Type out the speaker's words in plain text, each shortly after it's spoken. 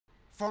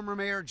Former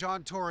Mayor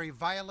John Tory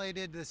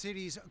violated the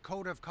city's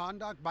code of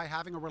conduct by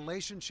having a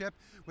relationship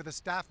with a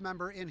staff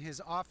member in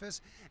his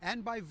office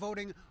and by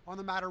voting on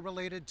the matter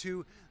related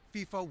to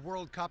FIFA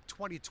World Cup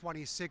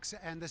 2026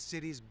 and the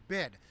city's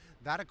bid.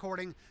 That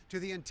according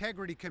to the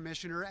Integrity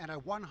Commissioner and a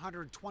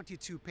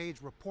 122-page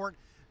report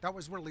that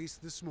was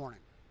released this morning.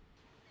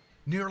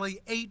 Nearly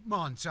 8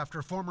 months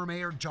after former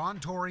Mayor John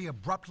Tory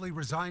abruptly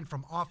resigned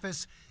from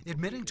office,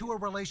 admitting to a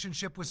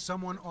relationship with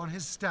someone on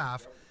his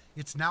staff,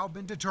 it's now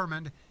been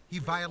determined he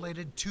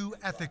violated 2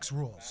 ethics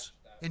rules.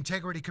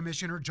 Integrity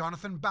Commissioner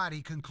Jonathan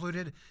Batty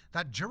concluded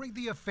that during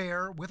the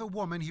affair with a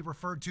woman he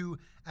referred to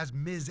as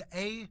Ms.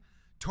 A,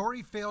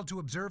 Tory failed to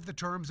observe the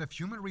terms of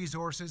human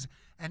resources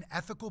and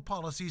ethical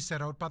policies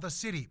set out by the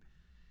city.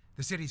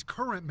 The city's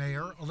current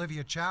mayor,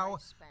 Olivia Chow,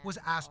 was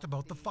asked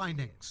about the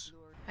findings.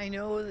 I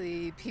know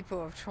the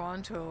people of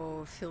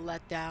Toronto feel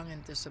let down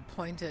and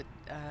disappointed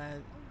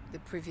the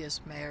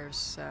previous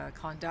mayor's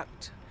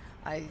conduct.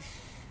 I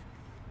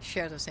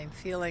share the same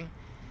feeling.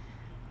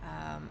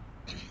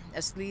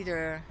 As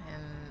leader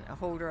and a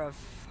holder of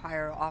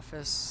higher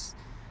office,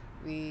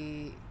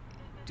 we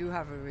do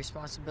have a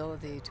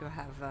responsibility to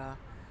have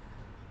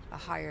a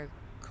higher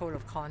code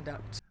of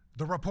conduct.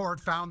 The report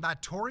found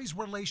that Tory's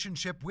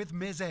relationship with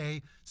Ms.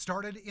 A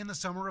started in the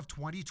summer of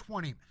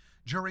 2020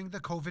 during the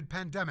COVID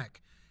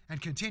pandemic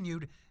and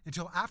continued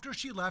until after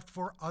she left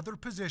for other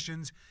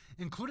positions,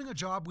 including a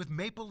job with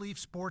Maple Leaf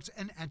Sports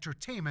and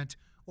Entertainment,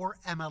 or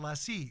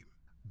MLSE.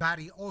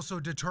 Batty also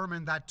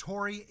determined that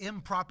Tory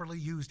improperly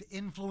used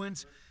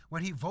influence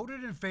when he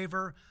voted in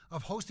favor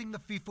of hosting the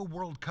FIFA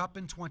World Cup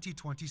in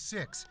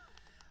 2026.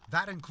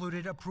 That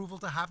included approval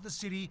to have the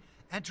city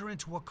enter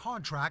into a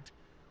contract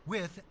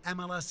with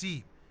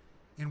MLSE,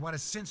 in what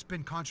has since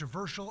been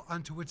controversial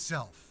unto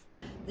itself.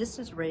 This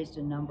has raised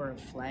a number of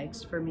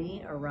flags for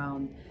me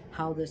around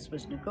how this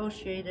was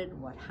negotiated,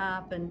 what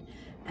happened,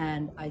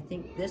 and I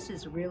think this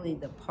is really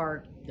the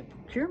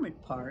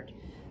procurement part,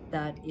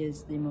 that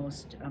is the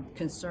most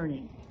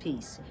concerning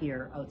piece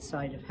here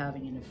outside of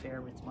having an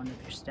affair with one of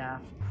your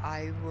staff.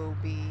 I will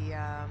be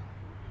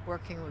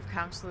working with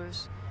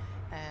councillors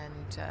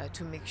and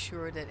to make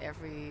sure that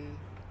every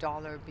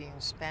dollar being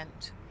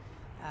spent,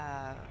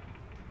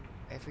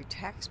 every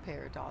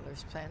taxpayer dollar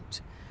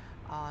spent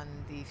on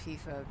the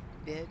FIFA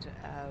bid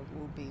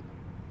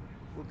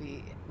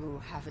will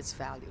have its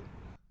value.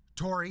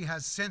 Tory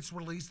has since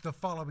released the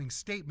following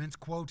statements,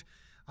 quote,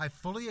 "I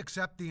fully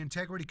accept the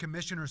Integrity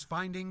Commissioner's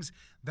findings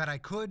that I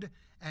could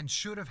and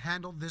should have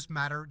handled this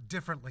matter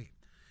differently.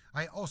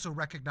 I also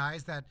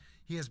recognize that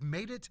he has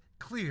made it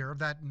clear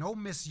that no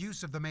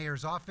misuse of the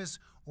mayor's office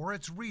or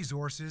its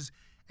resources,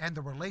 and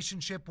the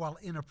relationship, while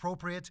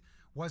inappropriate,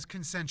 was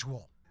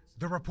consensual."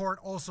 The report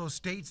also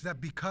states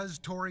that because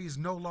Tory is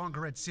no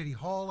longer at City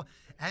Hall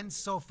and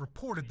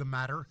self-reported the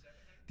matter,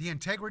 the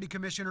Integrity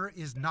Commissioner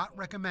is not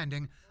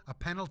recommending a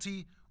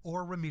penalty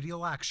or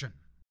remedial action.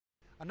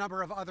 A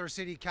number of other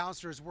city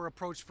councillors were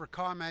approached for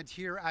comment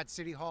here at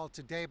City Hall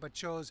today, but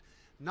chose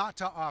not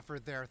to offer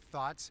their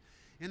thoughts.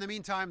 In the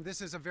meantime,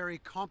 this is a very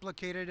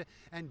complicated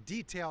and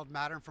detailed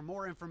matter. For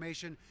more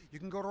information, you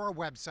can go to our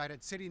website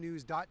at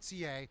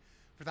citynews.ca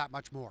for that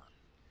much more.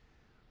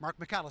 Mark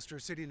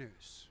McAllister, City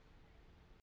News.